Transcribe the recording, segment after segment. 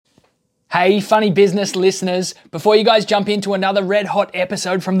Hey, funny business listeners. Before you guys jump into another red hot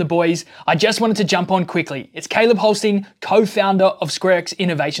episode from the boys, I just wanted to jump on quickly. It's Caleb Holstein, co-founder of SquareX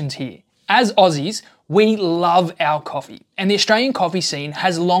Innovations here. As Aussies, we love our coffee, and the Australian coffee scene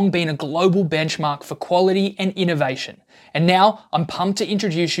has long been a global benchmark for quality and innovation. And now I'm pumped to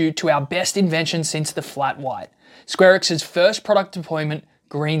introduce you to our best invention since the flat white, SquareX's first product deployment,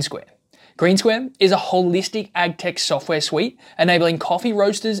 GreenSquare. GreenSquare is a holistic agtech software suite enabling coffee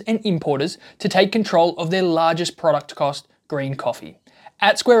roasters and importers to take control of their largest product cost, green coffee.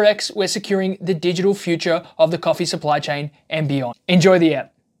 At SquareX, we're securing the digital future of the coffee supply chain and beyond. Enjoy the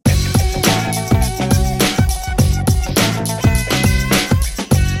app.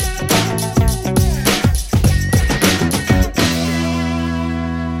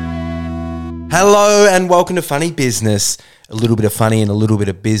 Hello and welcome to Funny Business. A little bit of funny and a little bit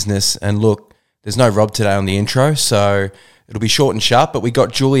of business. And look, there's no Rob today on the intro, so it'll be short and sharp, but we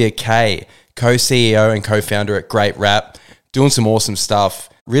got Julia Kay, co-CEO and co-founder at Great Wrap, doing some awesome stuff.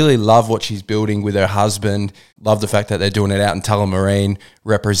 Really love what she's building with her husband. Love the fact that they're doing it out in Tullamarine,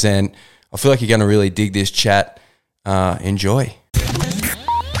 represent. I feel like you're going to really dig this chat. Enjoy.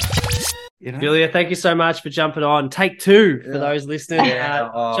 Julia, thank you so much for jumping on. Take two for those listening.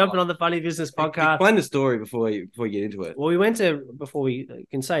 Jumping on the Funny Business podcast. Explain the story before you get into it. Well, before we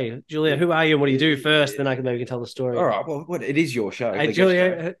can say, Julia, who are you and what do you do first? Then maybe can tell the story. All right. Well, it is your show. Hey,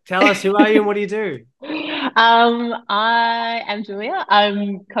 Julia, tell us who are you and what do you do? I am Julia.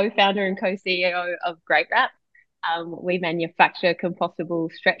 I'm co-founder and co-CEO of Great Wrap. We manufacture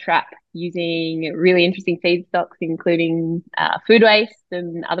compostable stretch wrap using really interesting feedstocks, including food waste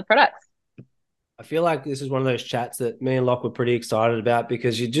and other products. I feel like this is one of those chats that me and Locke were pretty excited about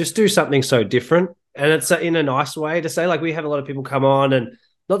because you just do something so different. And it's in a nice way to say, like, we have a lot of people come on, and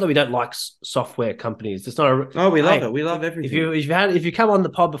not that we don't like software companies. It's not we love it. We love everything. If you come on the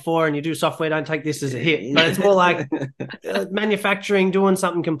pod before and you do software, don't take this as a hit. But it's more like manufacturing, doing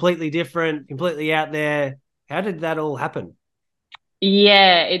something completely different, completely out there. How did that all happen?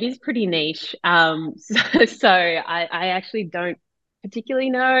 Yeah, it is pretty niche. So I actually don't particularly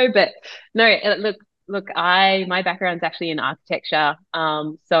know, but no, look, my background's actually in architecture.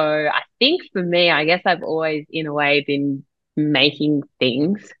 So I think for me, I guess I've always in a way been making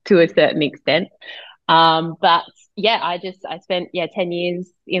things to a certain extent. But yeah, I spent 10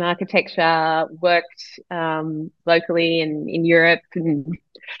 years in architecture, worked locally and in Europe, and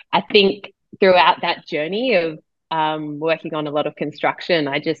I think throughout that journey of working on a lot of construction,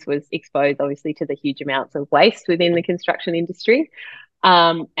 I just was exposed obviously to the huge amounts of waste within the construction industry.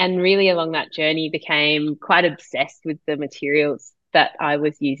 And really along that journey became quite obsessed with the materials that I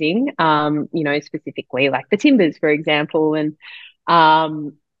was using, specifically like the timbers, for example, and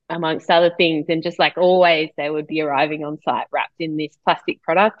amongst other things. And just like always, they would be arriving on site wrapped in this plastic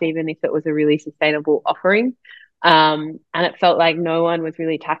product, even if it was a really sustainable offering. And it felt like no one was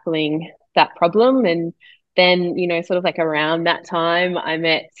really tackling that problem. And then, sort of like around that time, I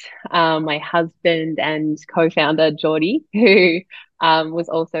met my husband and co-founder, Geordie, who was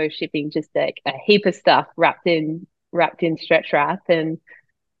also shipping just like a heap of stuff wrapped in stretch wrap. And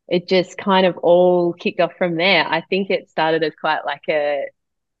it just kind of all kicked off from there. I think it started as quite like a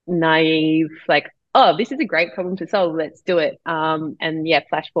naive, like, oh, this is a great problem to solve. Let's do it. And yeah,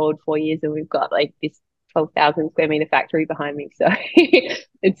 flash forward 4 years and we've got like this 12,000 square meter factory behind me. So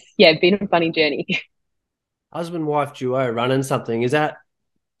it's been a funny journey. Husband wife duo running something, is that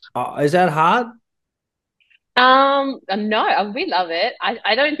hard? No, we love it.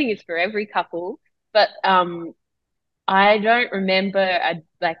 I don't think it's for every couple, but I don't remember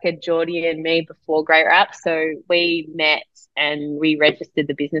a Geordie and me before Great Wrap. So we met and we registered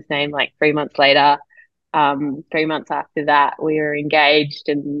the business name like 3 months later. 3 months after that, we were engaged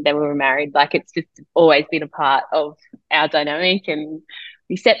and then we were married. Like, it's just always been a part of our dynamic, and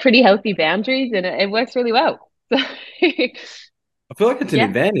we set pretty healthy boundaries, and it works really well. I feel like it's an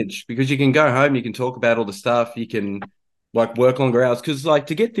advantage because you can go home, you can talk about all the stuff, you can like work longer hours, because like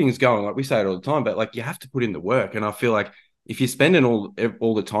to get things going, like we say it all the time, but like you have to put in the work. And I feel like if you're spending all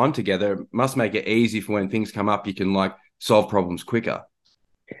the time together, it must make it easy for when things come up, you can like solve problems quicker.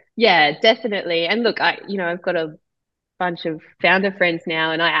 Yeah, definitely. And look, I've got a bunch of founder friends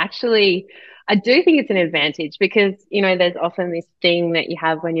now, and I do think it's an advantage because, there's often this thing that you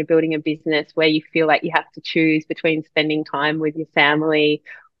have when you're building a business where you feel like you have to choose between spending time with your family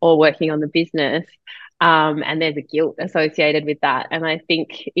or working on the business. And there's a guilt associated with that. And I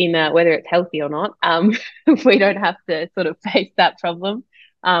think whether it's healthy or not, we don't have to sort of face that problem.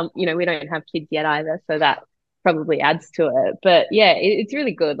 We don't have kids yet either, so that probably adds to it. But yeah, it's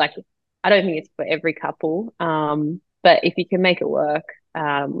really good. Like, I don't think it's for every couple. But if you can make it work,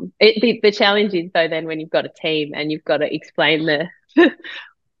 The challenge is though then when you've got a team and you've got to explain the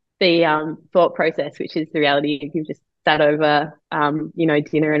the thought process, which is the reality if you've just sat over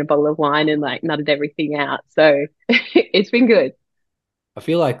dinner and a bottle of wine and like nutted everything out. So it's been good. I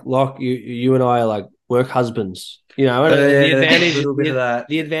feel like you and I are like work husbands, and a little bit of that.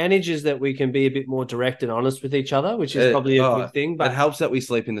 The advantage is that we can be a bit more direct and honest with each other, which is probably a good thing. But it helps that we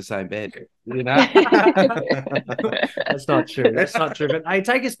sleep in the same bed. That's not true. That's not true. But hey,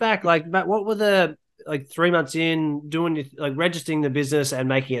 take us back. Like, Matt, what were the 3 months in doing registering the business and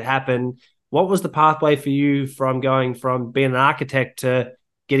making it happen? What was the pathway for you from going from being an architect to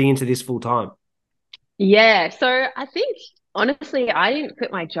getting into this full time? Yeah, so I think honestly, I didn't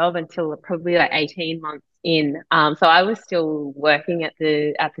quit my job until probably like 18 months in. So I was still working at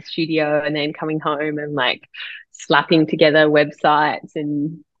the studio and then coming home and like slapping together websites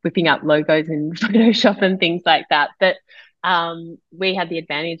and whipping up logos in Photoshop and things like that. But we had the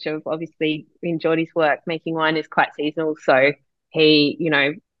advantage of obviously in Geordie's work, making wine is quite seasonal. So he,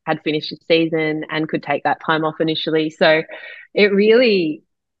 had finished his season and could take that time off initially. So it really,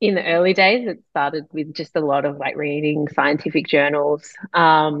 in the early days, it started with just a lot of like reading scientific journals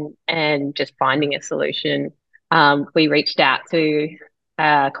and just finding a solution. We reached out to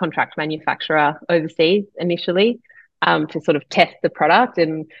a contract manufacturer overseas initially to sort of test the product.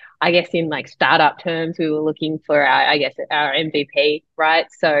 And I guess in like startup terms, we were looking for our MVP, right?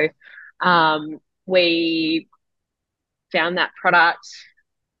 So we found that product,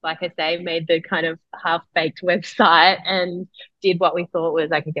 like I say, made the kind of half-baked website and did what we thought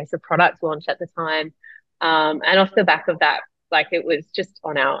was like, I guess, a product launch at the time. And off the back of that, like it was just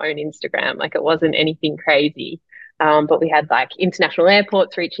on our own Instagram, like it wasn't anything crazy. But we had like international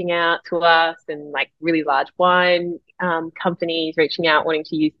airports reaching out to us and like really large wine companies reaching out wanting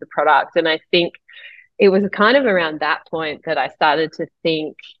to use the product. And I think it was kind of around that point that I started to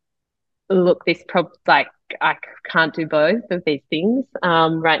think, look, like I can't do both of these things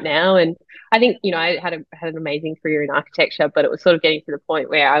right now. And I think, I had an amazing career in architecture, but it was sort of getting to the point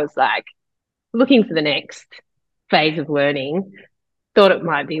where I was like looking for the next phase of learning. Thought it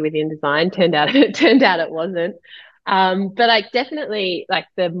might be within design. Turned out it wasn't. But like definitely like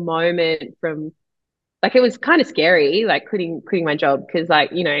the moment from like it was kind of scary, like quitting my job because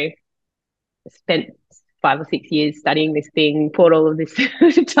like, spent 5 or 6 years studying this thing, poured all of this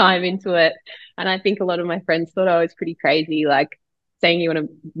time into it. And I think a lot of my friends thought I was pretty crazy, like saying you want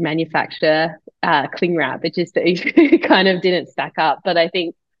to manufacture cling wrap. It just it kind of didn't stack up. But I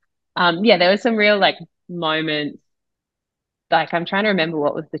think, there were some real like moments. Like I'm trying to remember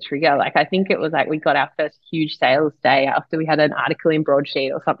what was the trigger. Like I think it was like we got our first huge sales day after we had an article in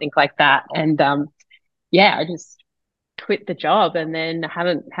Broadsheet or something like that. And I just quit the job and then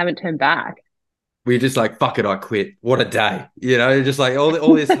haven't turned back. We're just like, fuck it, I quit. What a day. Just like all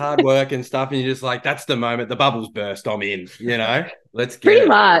this hard work and stuff. And you're just like, that's the moment. The bubbles burst. I'm in, let's get pretty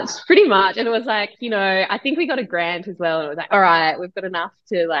much. And it was like, I think we got a grant as well. And it was like, all right, we've got enough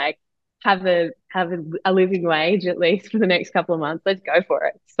to like have a living wage at least for the next couple of months. Let's go for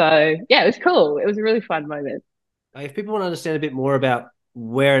it. So yeah, it was cool. It was a really fun moment. If people want to understand a bit more about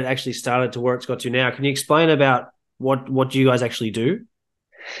where it actually started to where it's got to now, can you explain about what you guys actually do?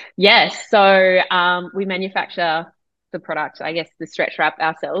 Yes. So we manufacture the product, I guess, the stretch wrap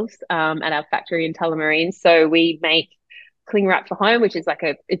ourselves at our factory in Tullamarine. So we make cling wrap for home, which is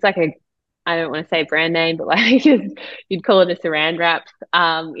it's like a I don't want to say brand name, but like you'd call it a saran wrap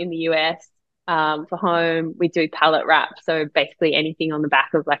in the US for home. We do pallet wrap. So basically anything on the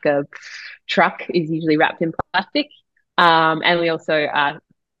back of like a truck is usually wrapped in plastic. And we also are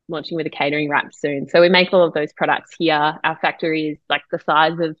launching with a catering wrap soon. So we make all of those products here. Our factory is like the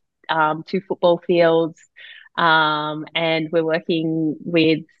size of 2 football fields. And we're working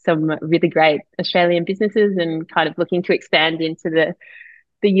with some really great Australian businesses and kind of looking to expand into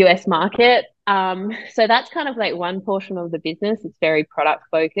the US market. So that's kind of like one portion of the business. It's very product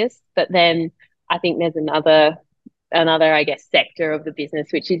focused, but then I think there's another, I guess, sector of the business,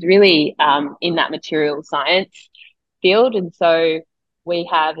 which is really in that material science field. And so we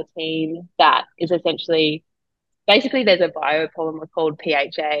have a team that is essentially, basically there's a biopolymer called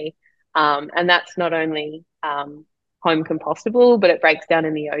PHA, and that's not only home compostable, but it breaks down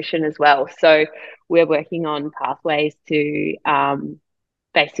in the ocean as well. So we're working on pathways to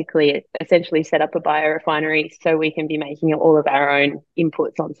basically essentially set up a biorefinery so we can be making all of our own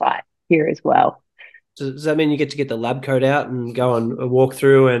inputs on site here as well. Does that mean you get to get the lab coat out and go on a walk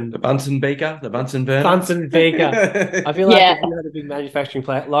through and The Bunsen beaker, the Bunsen burner. Bunsen beaker? I feel like Yeah. if you had a big manufacturing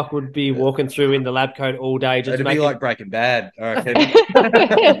plant, Locke would be walking through in the lab coat all day. Just It'd be making... like Breaking Bad, I reckon.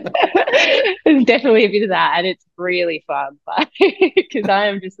 There's definitely a bit of that, and it's really fun, because I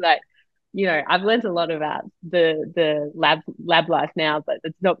am just like, I've learned a lot about the lab life now, but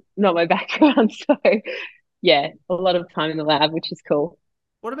it's not my background. So yeah, a lot of time in the lab, which is cool.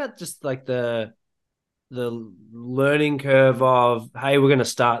 What about just like the learning curve of, hey, we're going to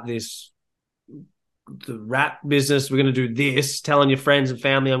start the wrap business, we're going to do this, telling your friends and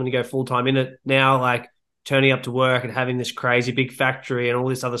family I'm going to go full time in it now, like turning up to work and having this crazy big factory and all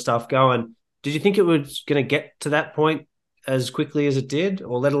this other stuff going. Did you think it was going to get to that point as quickly as it did,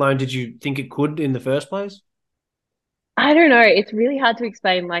 or let alone did you think it could in the first place? I don't know. It's really hard to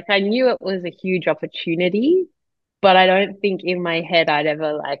explain. Like, I knew it was a huge opportunity, but I don't think in my head I'd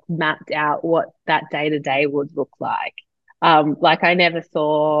ever like mapped out what that day to day would look like. Like I never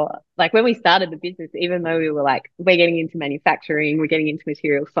saw, like when we started the business, even though we were like, we're getting into manufacturing, we're getting into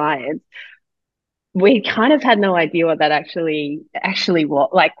material science, we kind of had no idea what that actually was.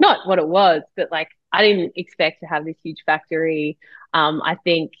 Like, not what it was, but like I didn't expect to have this huge factory. I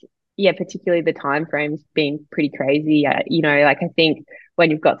think, yeah, particularly the time frames being pretty crazy. Like I think when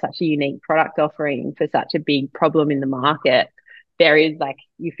you've got such a unique product offering for such a big problem in the market, there is like,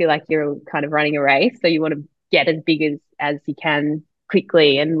 you feel like you're kind of running a race, so you want to get as big as you can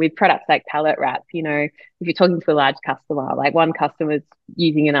quickly. And with products like pallet wrap, if you're talking to a large customer, like one customer's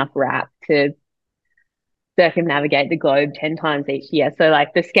using enough wrap to circumnavigate the globe 10 times each year. So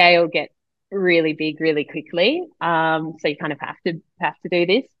like the scale gets really big really quickly. So you kind of have to do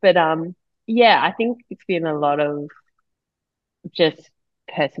this. But yeah, I think it's been a lot of just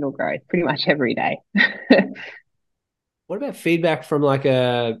personal growth pretty much every day. What about feedback from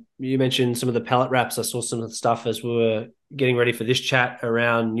you mentioned some of the pallet wraps. I saw some of the stuff as we were getting ready for this chat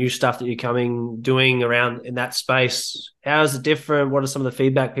around new stuff that you're doing around in that space. How is it different? What are some of the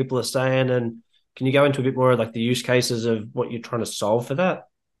feedback people are saying? And can you go into a bit more of like the use cases of what you're trying to solve for that?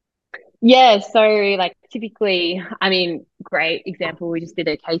 Yeah, so like typically, I mean, great example. We just did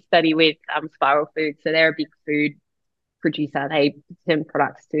a case study with Spiral Foods. So they're a big food producer. They send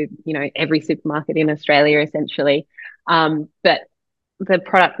products to, every supermarket in Australia essentially. But the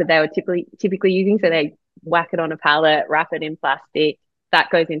product that they were typically using, so they whack it on a pallet, wrap it in plastic,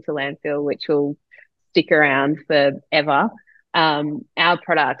 that goes into landfill, which will stick around forever. Our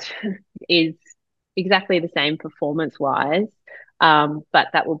product is exactly the same performance wise, but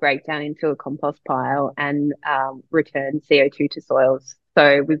that will break down into a compost pile and return CO2 to soils.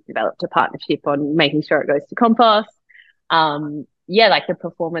 So we've developed a partnership on making sure it goes to compost. Yeah, like the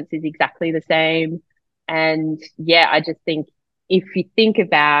performance is exactly the same. And yeah, I just think if you think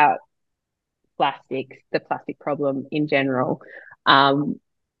about plastics, the plastic problem in general,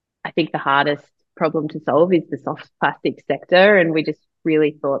 I think the hardest problem to solve is the soft plastic sector. And we just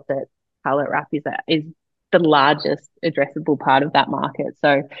really thought that pallet wrap is the largest addressable part of that market.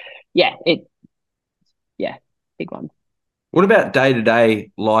 So yeah, big one. What about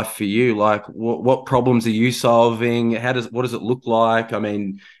day-to-day life for you? Like, what problems are you solving? What does it look like? I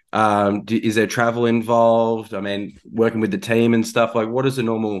mean, is there travel involved? I mean, working with the team and stuff. Like, what does a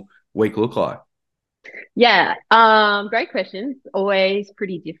normal week look like? Yeah, great questions. Always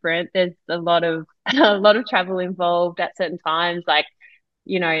pretty different. There's a lot of travel involved at certain times. Like,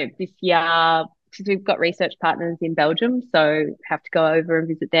 this year, because we've got research partners in Belgium, so have to go over and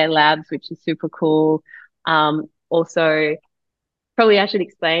visit their labs, which is super cool. Also, probably I should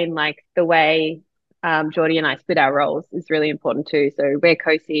explain like the way Geordie and I split our roles is really important too. So we're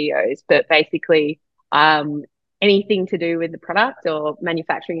co-CEOs, but basically anything to do with the product or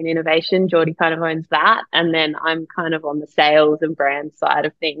manufacturing and innovation, Geordie kind of owns that. And then I'm kind of on the sales and brand side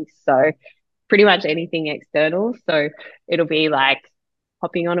of things. So pretty much anything external. So it'll be like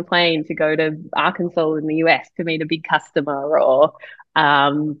hopping on a plane to go to Arkansas in the US to meet a big customer, or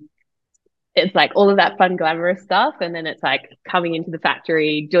it's like all of that fun, glamorous stuff. And then it's like coming into the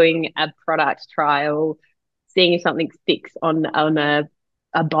factory, doing a product trial, seeing if something sticks on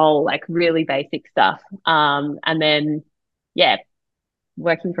a bowl, like really basic stuff. And then, yeah,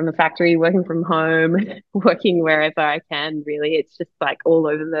 working from the factory, working from home, working wherever I can, really. It's just like all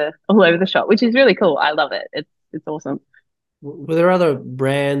over the shop, which is really cool. I love it. It's awesome. Were there other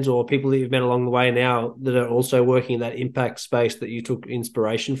brands or people that you've met along the way now that are also working in that impact space that you took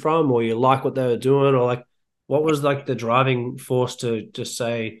inspiration from, or you like what they were doing, or like what was like the driving force to just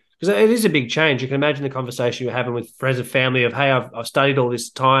say, because it is a big change. You can imagine the conversation you're having with friends and family of, hey, I've studied all this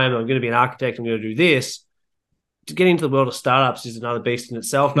time, I'm going to be an architect, I'm going to do this. To get into the world of startups is another beast in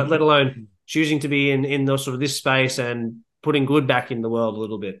itself, but let alone choosing to be in the sort of this space and putting good back in the world a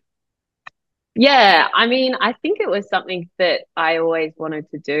little bit? Yeah, I mean, I think it was something that I always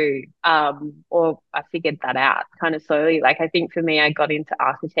wanted to do, or I figured that out kind of slowly. Like, I think for me, I got into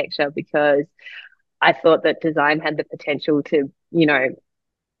architecture because I thought that design had the potential to,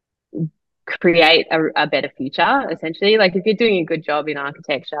 create a better future, essentially. Like, if you're doing a good job in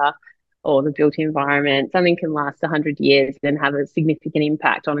architecture or the built environment, something can last 100 years and have a significant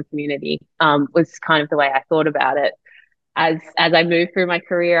impact on a community, was kind of the way I thought about it. As I moved through my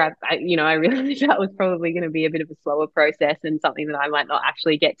career, I realized that was probably going to be a bit of a slower process and something that I might not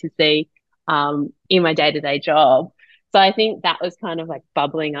actually get to see in my day-to-day job. So I think that was kind of like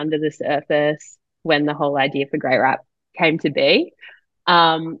bubbling under the surface when the whole idea for Grey Wrap came to be.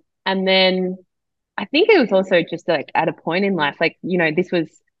 And then I think it was also just like at a point in life, like, this was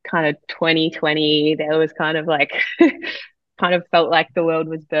kind of 2020. There was kind of like, kind of felt like the world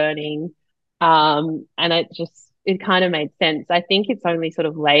was burning. And it kind of made sense. I think it's only sort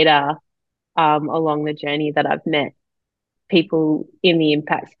of later, along the journey that I've met people in the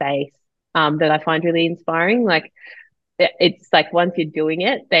impact space, that I find really inspiring. Like, it's like once you're doing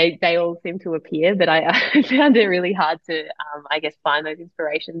it, they all seem to appear, but I found it really hard to, I guess, find those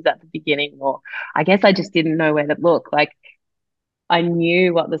inspirations at the beginning, or I guess I just didn't know where to look. Like, I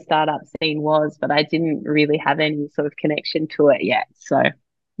knew what the startup scene was, but I didn't really have any sort of connection to it yet. So,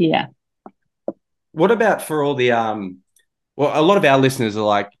 yeah. What about for all the well, a lot of our listeners are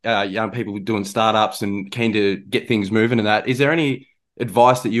like young people doing startups and keen to get things moving and that. Is there any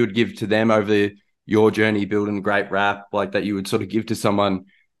advice that you would give to them over your journey building Grey Wrap, like that you would sort of give to someone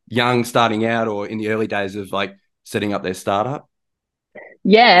young starting out or in the early days of like setting up their startup?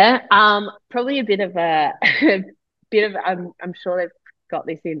 Yeah, probably a bit of a I'm sure they've got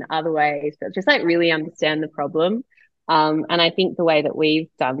this in other ways, but just like really understand the problem. And I think the way that we've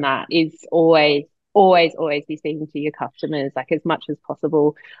done that is always be speaking to your customers like as much as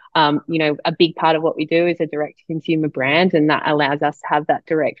possible. A big part of what we do is a direct to consumer brand, and that allows us to have that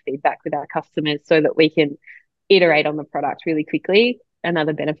direct feedback with our customers so that we can iterate on the product really quickly.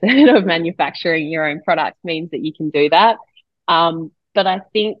 Another benefit of manufacturing your own product means that you can do that. But I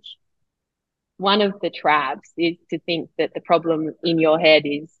think one of the traps is to think that the problem in your head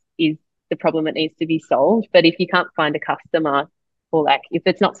is the problem that needs to be solved. But if you can't find a customer, or like if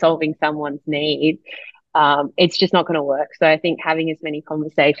it's not solving someone's need, it's just not going to work. So I think having as many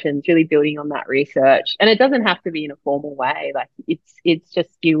conversations, really building on that research, and it doesn't have to be in a formal way. Like it's just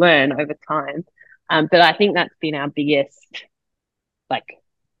you learn over time. But I think that's been our biggest,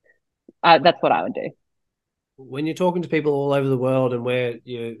 that's what I would do. When you're talking to people all over the world and where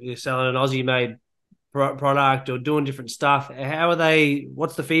you're selling an Aussie made product or doing different stuff, how are they?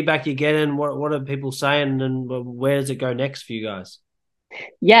 What's the feedback you're getting? What are people saying, and where does it go next for you guys?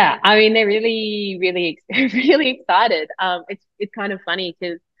 Yeah, I mean, they're really, really, really excited. It's kind of funny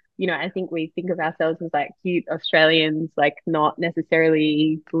because, I think we think of ourselves as like cute Australians, like not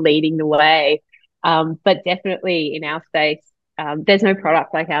necessarily leading the way. But definitely in our space, there's no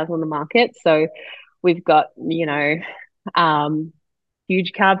product like ours on the market. So we've got,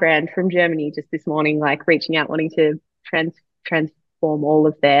 huge car brand from Germany just this morning, like reaching out, wanting to transform all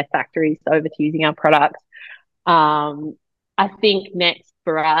of their factories over to using our products. I think next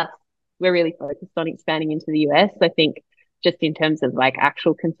for us, we're really focused on expanding into the US. I think just in terms of like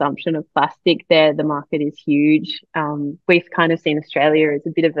actual consumption of plastic there, the market is huge. We've kind of seen Australia as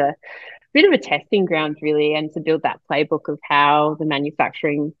a bit of a testing ground really, and to build that playbook of how the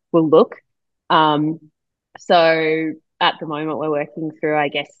manufacturing will look. So at the moment we're working through, I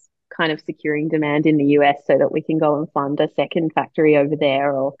guess, kind of securing demand in the US so that we can go and fund a second factory over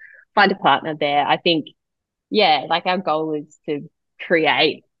there or find a partner there. I think, yeah, like our goal is to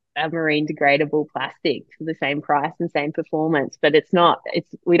create a marine degradable plastic for the same price and same performance, but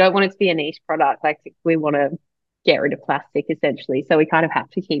we don't want it to be a niche product. Like we want to get rid of plastic essentially. So we kind of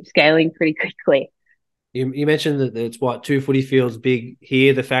have to keep scaling pretty quickly. You mentioned that it's 2 footy fields big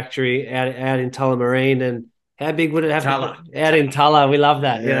here, the factory out in Tullamarine, and how big would it have to be out in Tulla? We love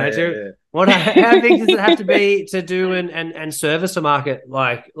that. How big does it have to be to do and service a market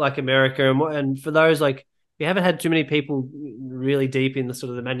like America? And for those, like, we haven't had too many people really deep in the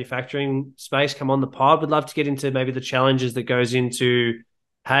sort of the manufacturing space come on the pod. We'd love to get into maybe the challenges that goes into,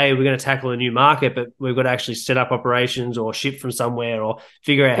 hey, we're going to tackle a new market, but we've got to actually set up operations or ship from somewhere or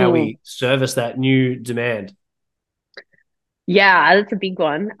figure out how we service that new demand. Yeah, that's a big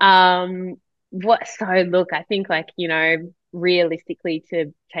one. Look, I think realistically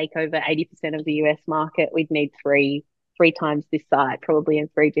to take over 80% of the US market, we'd need three times this site, probably in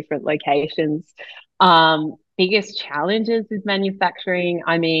 3 different locations. Biggest challenges with manufacturing,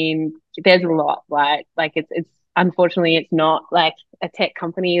 I mean, there's a lot, right? Like it's unfortunately it's not like a tech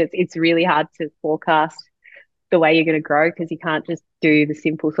company. It's really hard to forecast the way you're going to grow because you can't just do the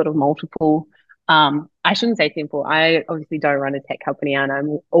simple sort of multiple. I shouldn't say simple. I obviously don't run a tech company and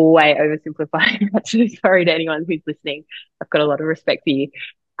I'm way oversimplifying. Actually, sorry to anyone who's listening. I've got a lot of respect for you.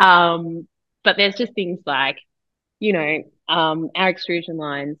 But there's just things like, our extrusion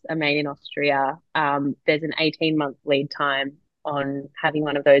lines are made in Austria. There's an 18-month lead time on having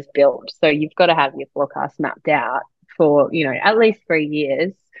one of those built. So you've got to have your forecast mapped out for, at least 3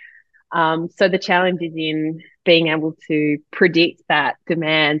 years. So the challenge is in being able to predict that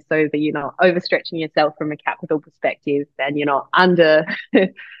demand so that you're not overstretching yourself from a capital perspective and you're not under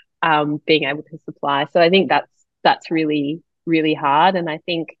being able to supply. So I think that's really, really hard. And I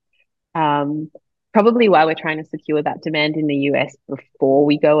think probably why we're trying to secure that demand in the US before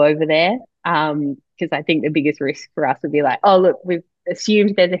we go over there. Because I think the biggest risk for us would be like, oh, look, we've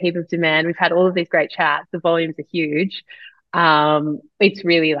assumed there's a heap of demand. We've had all of these great chats. The volumes are huge. It's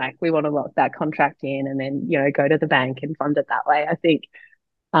really like we want to lock that contract in and then, go to the bank and fund it that way, I think.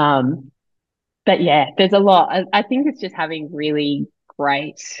 But yeah, there's a lot. I think it's just having really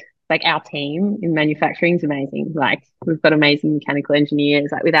great, like our team in manufacturing is amazing. Like we've got amazing mechanical engineers.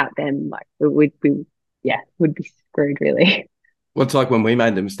 Like without them, like we'd be screwed really. Well, it's like when we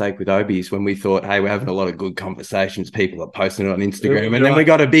made the mistake with Obies when we thought, hey, we're having a lot of good conversations. People are posting it on Instagram. And then we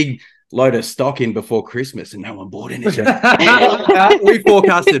got a big load of stock in before Christmas and no one bought anything. We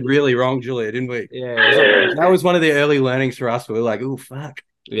forecasted really wrong, Julia, didn't we? Yeah. That was one of the early learnings for us. We were like, oh, fuck.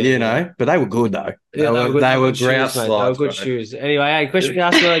 Yeah. But they were good, though. Yeah, they were shoes, grouse mate. slides. They were good shoes. Anyway, hey, question we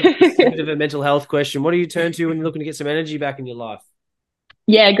asked you, like, a bit of a mental health question. What do you turn to when you're looking to get some energy back in your life?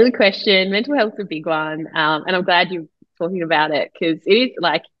 Yeah, good question. Mental health's a big one. And I'm glad you're talking about it because it is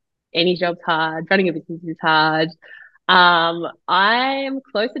like any job's hard. Running a business is hard. I am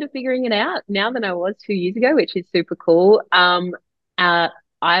closer to figuring it out now than I was 2 years ago, which is super cool.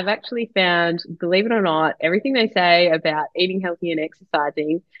 I've actually found, believe it or not, everything they say about eating healthy and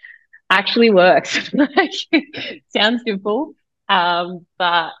exercising actually works. Like, sounds simple.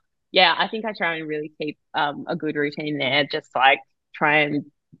 But yeah, I think I try and really keep a good routine there. Just like try and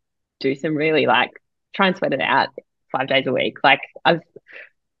do some really try and sweat it out 5 days a week. Like I've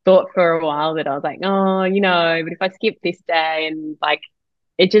thought for a while that I was like, oh, but if I skip this day and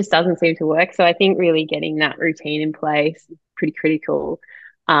it just doesn't seem to work. So I think really getting that routine in place is pretty critical.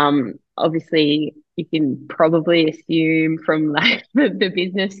 Obviously you can probably assume from the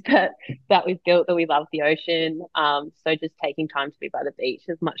business that we've built that we love the ocean. So just taking time to be by the beach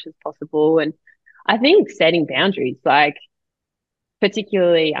as much as possible. And I think setting boundaries,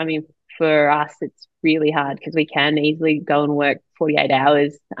 particularly, I mean, for us, it's really hard because we can easily go and work 48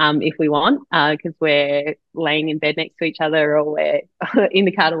 hours if we want because we're laying in bed next to each other or we're in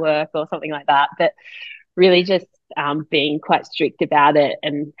the car to work or something like that. But really just being quite strict about it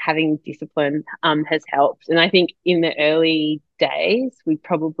and having discipline has helped. And I think in the early days, we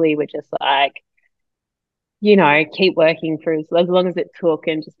probably were just keep working for as long as it took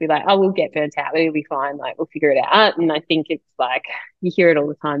and just be like, oh, we'll get burnt out. We'll be fine. We'll figure it out. And I think it's you hear it all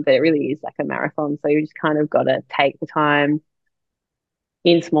the time, but it really is like a marathon. So you just kind of got to take the time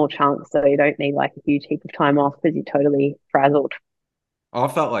in small chunks. So you don't need a huge heap of time off because you're totally frazzled. I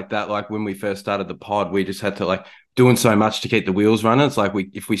felt like that, when we first started the pod, we just had to doing so much to keep the wheels running. It's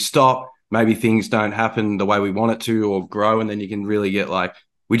if we stop, maybe things don't happen the way we want it to or grow. And then you can really get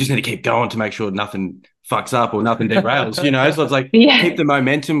we just need to keep going to make sure nothing fucks up or nothing derails, So it's keep the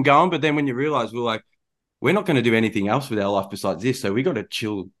momentum going. But then when you realize we're not going to do anything else with our life besides this. So we got to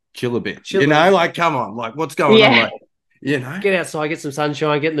chill a bit, come on, what's going on? Get outside, get some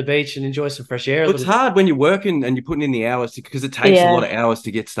sunshine, get in the beach and enjoy some fresh air. Well, it's hard when you're working and you're putting in the hours because it takes a lot of hours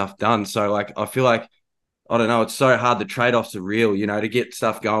to get stuff done. So I feel I don't know, it's so hard. The trade-offs are real, to get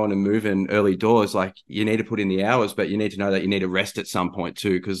stuff going and moving early doors. You need to put in the hours, but you need to know that you need to rest at some point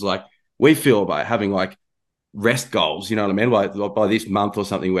too. Because we feel by having rest goals, you know what I mean? By this month or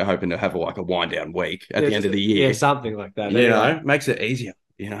something, we're hoping to have a wind down week at the end of the year. Yeah, something like that. Makes it easier,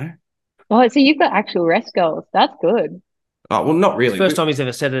 Oh, so you've got actual rest goals. That's good. Oh, well, not really. First time he's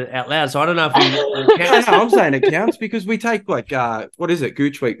ever said it out loud, so I don't know if we no, I'm saying it counts because we take what is it,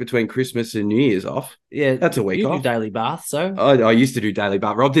 Gooch week between Christmas and New Year's off. Yeah, that's a week you off. do daily bath, so I used to do daily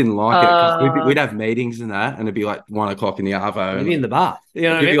bath. Rob didn't like it because we'd have meetings and that, and it'd be 1 o'clock in the arvo. You'd be in the bath. You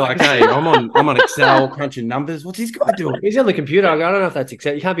know what I mean? Be hey, I'm on Excel crunching numbers. What's this guy doing? He's on the computer. I don't know if that's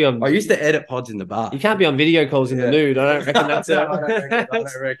Excel. You can't be on. I used to edit pods in the bath. You can't be on video calls in the nude. I don't reckon that's it. I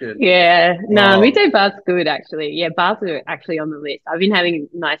don't reckon. Yeah, no, we do baths good actually. Yeah, baths are actually on the list. I've been having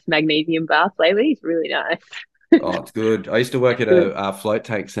nice magnesium baths lately. It's really nice. Oh, it's good. I used to work at a float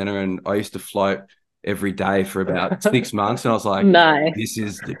tank center, and I used to float every day for about 6 months, and I was like, Nice. "This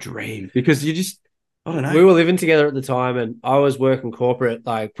is the dream," because you just, I don't know. We were living together at the time, and I was working corporate,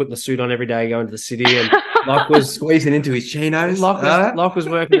 like putting the suit on every day, going to the city, and Locke was squeezing into his chinos. Locke was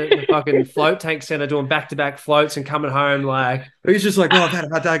working at the fucking float tank center, doing back-to-back floats and coming home like he's just like, "Oh, I've had a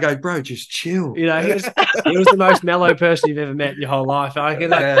hard day." I go, "Bro, just chill." he was the most mellow person you've ever met in your whole life. I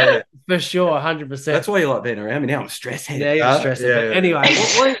can for sure, 100%. That's why you like being around me now. I'm stress headed. Yeah, you're stressed. Anyway,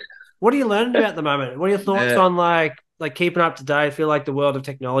 what are you learning about at the moment? What are your thoughts on like keeping up to date? I feel like the world of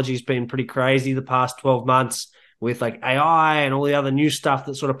technology has been pretty crazy the past 12 months with like AI and all the other new stuff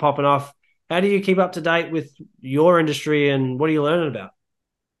that's sort of popping off. How do you keep up to date with your industry, and what are you learning about?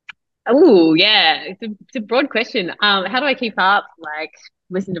 Oh, yeah. It's a broad question. How do I keep up? Like,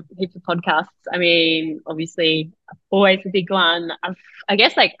 listen to heaps of podcasts. I mean, obviously, always a big one. I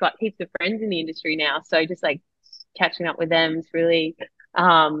guess, like, got heaps of friends in the industry now. So just, like, catching up with them is really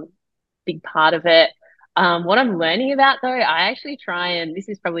big part of it. What I'm learning about, though, I actually try, and this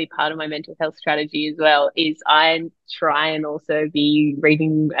is probably part of my mental health strategy as well, is I try and also be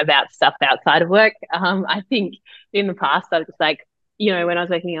reading about stuff outside of work. I think in the past, I was just like, when I was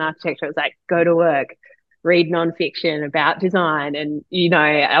working in architecture, it was like, go to work, read nonfiction about design. And,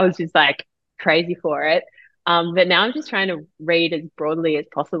 I was just like crazy for it. But now I'm just trying to read as broadly as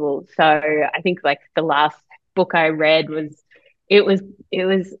possible. So I think like the last book I read it was,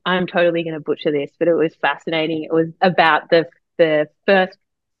 I'm totally going to butcher this, but it was fascinating. It was about the first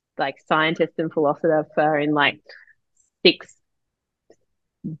like scientist and philosopher in like 6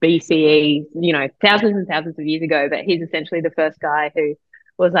 BCE, thousands and thousands of years ago, but he's essentially the first guy who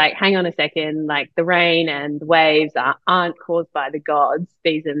was like, hang on a second, like the rain and the waves aren't caused by the gods.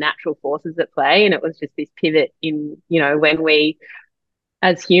 These are natural forces at play. And it was just this pivot in, when we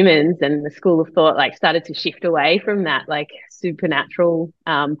as humans and the school of thought like started to shift away from that like supernatural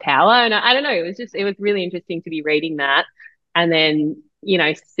power. And I don't know, it was really interesting to be reading that and then,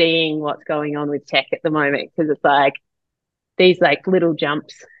 seeing what's going on with tech at the moment, because it's like these like little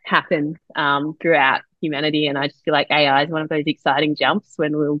jumps happen throughout humanity, and I just feel like AI is one of those exciting jumps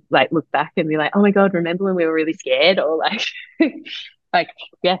when we'll like look back and be like, oh my god, remember when we were really scared, or like like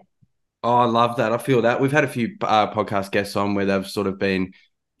yeah. Oh, I love that. I feel that. We've had a few podcast guests on where they've sort of been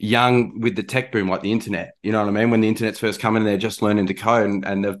young with the tech boom, like the internet. You know what I mean? When the internet's first coming, they're just learning to code,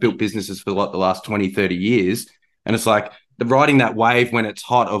 and they've built businesses for like the last 20, 30 years. And it's like the riding that wave when it's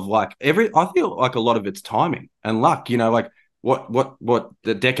hot of like I feel like a lot of it's timing and luck, like what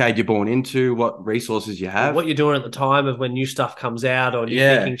the decade you're born into, what resources you have, what you're doing at the time of when new stuff comes out or new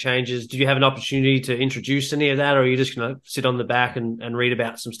thinking changes. Do you have an opportunity to introduce any of that, or are you just going to sit on the back and read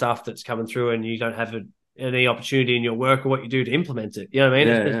about some stuff that's coming through and you don't have any opportunity in your work or what you do to implement it? You know what I mean?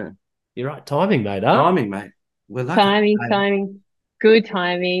 Yeah. You're right. Timing, mate. Huh? Timing, mate. We're lucky. Timing. Good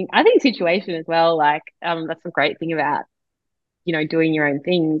timing. I think situation as well. Like, that's a great thing about doing your own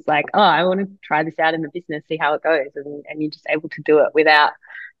things, like, oh, I want to try this out in the business, see how it goes. And you're just able to do it without,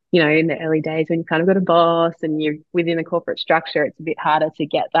 in the early days when you kind of got a boss and you're within a corporate structure, it's a bit harder to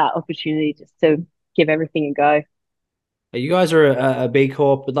get that opportunity just to give everything a go. You guys are a B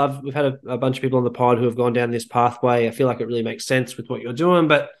Corp. We've had a bunch of people on the pod who have gone down this pathway. I feel like it really makes sense with what you're doing,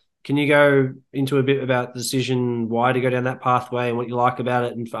 but can you go into a bit about the decision why to go down that pathway and what you like about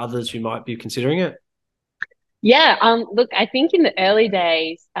it, and for others who might be considering it? Yeah, look, I think in the early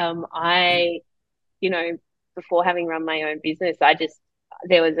days, before having run my own business,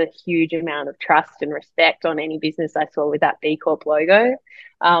 there was a huge amount of trust and respect on any business I saw with that B Corp logo.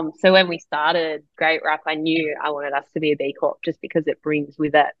 So when we started Great Wrap, I knew I wanted us to be a B Corp just because it brings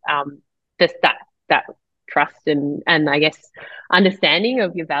with it just that trust and I guess understanding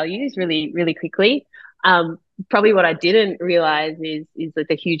of your values really, really quickly. Probably what I didn't realize is that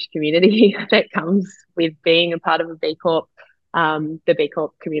the huge community that comes with being a part of a B Corp, the B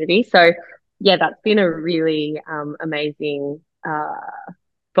Corp community. So yeah, that's been a really amazing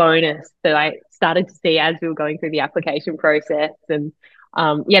bonus that I started to see as we were going through the application process. And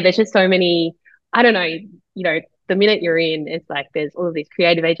there's just so many, I don't know, the minute you're in, it's like there's all of these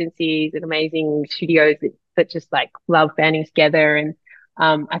creative agencies and amazing studios that just like love banding together. And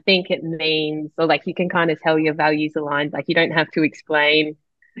I think it means, or like you can kind of tell your values aligned, like you don't have to explain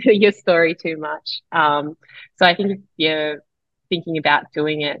your story too much. So I think if you're thinking about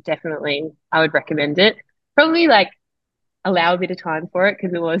doing it, definitely I would recommend it. Probably like allow a bit of time for it,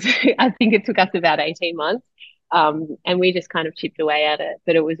 because I think it took us about 18 months. And we just kind of chipped away at it,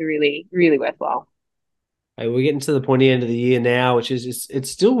 but it was really, really worthwhile. Hey, we're getting to the end of the year now, which is it's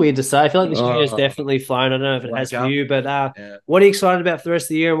still weird to say. I feel like this year has definitely flown. I don't know if it has for you, but what are you excited about for the rest of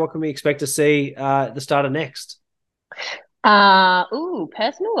the year, and what can we expect to see at the start of next?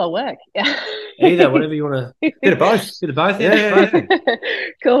 Personal or work? Either, whatever you want to. Bit of both. Bit of both. Yeah.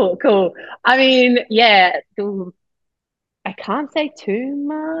 Cool. I mean, yeah, I can't say too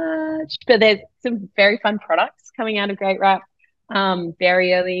much, but there's some very fun products coming out of Great Wrap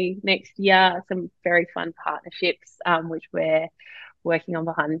very early next year. Some very fun partnerships, which we're working on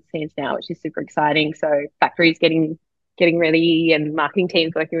behind the scenes now, which is super exciting. So factories getting ready and marketing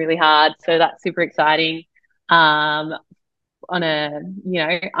teams working really hard. So that's super exciting. I'm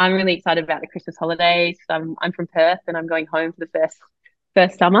really excited about the Christmas holidays. I'm from Perth and I'm going home for the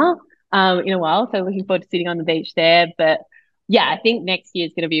first summer in a while. So looking forward to sitting on the beach there. But yeah, I think next year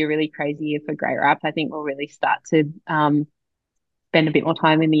is going to be a really crazy year for Great Wrap. I think we'll really start to spend a bit more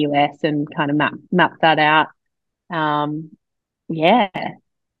time in the US and kind of map that out. Yeah.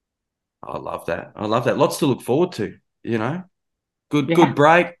 I love that. Lots to look forward to, Yeah. Good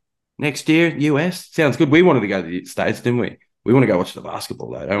break. Next year, US. Sounds good. We wanted to go to the States, didn't we? We want to go watch the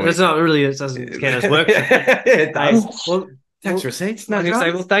basketball, though, don't we? It's not really, it doesn't count as work. It does. Well, Tax receipts. I was gonna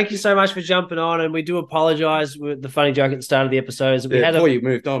say, well, thank you so much for jumping on, and we do apologise with the funny joke at the start of the episode. You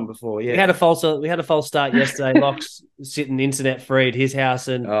moved on before, we had a false start yesterday. Locke's sitting internet free at his house,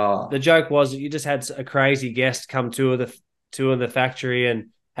 and the joke was that you just had a crazy guest come tour the factory and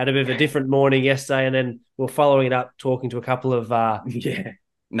had a bit of a different morning yesterday, and then we're following it up talking to a couple of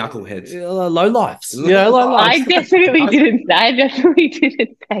knuckleheads, low lives. Low lives. I definitely didn't say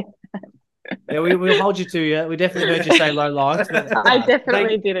that. Yeah, we'll hold you to you. We definitely heard you say low lives. I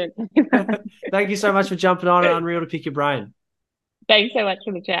definitely didn't. Thank you so much for jumping on. Unreal to pick your brain. Thanks so much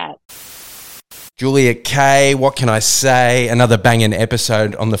for the chat. Julia Kay, what can I say? Another banging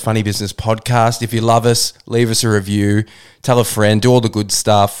episode on the Funny Business podcast. If you love us, leave us a review, tell a friend, do all the good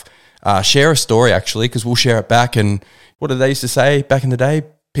stuff. Share a story, actually, because we'll share it back. And what did they used to say back in the day?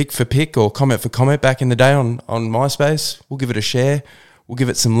 Pick for pick or comment for comment back in the day on MySpace. We'll give it a share. We'll give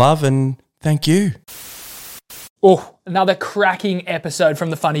it some love and thank you. Oh, another cracking episode from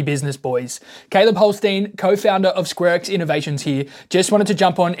the Funny Business Boys. Caleb Holstein, co-founder of SquareX Innovations here, just wanted to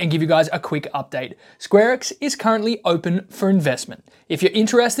jump on and give you guys a quick update. SquareX is currently open for investment. If you're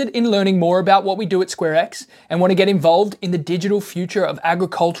interested in learning more about what we do at SquareX and want to get involved in the digital future of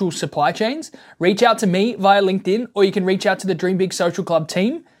agricultural supply chains, reach out to me via LinkedIn, or you can reach out to the Dream Big Social Club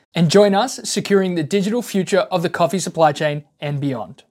team and join us securing the digital future of the coffee supply chain and beyond.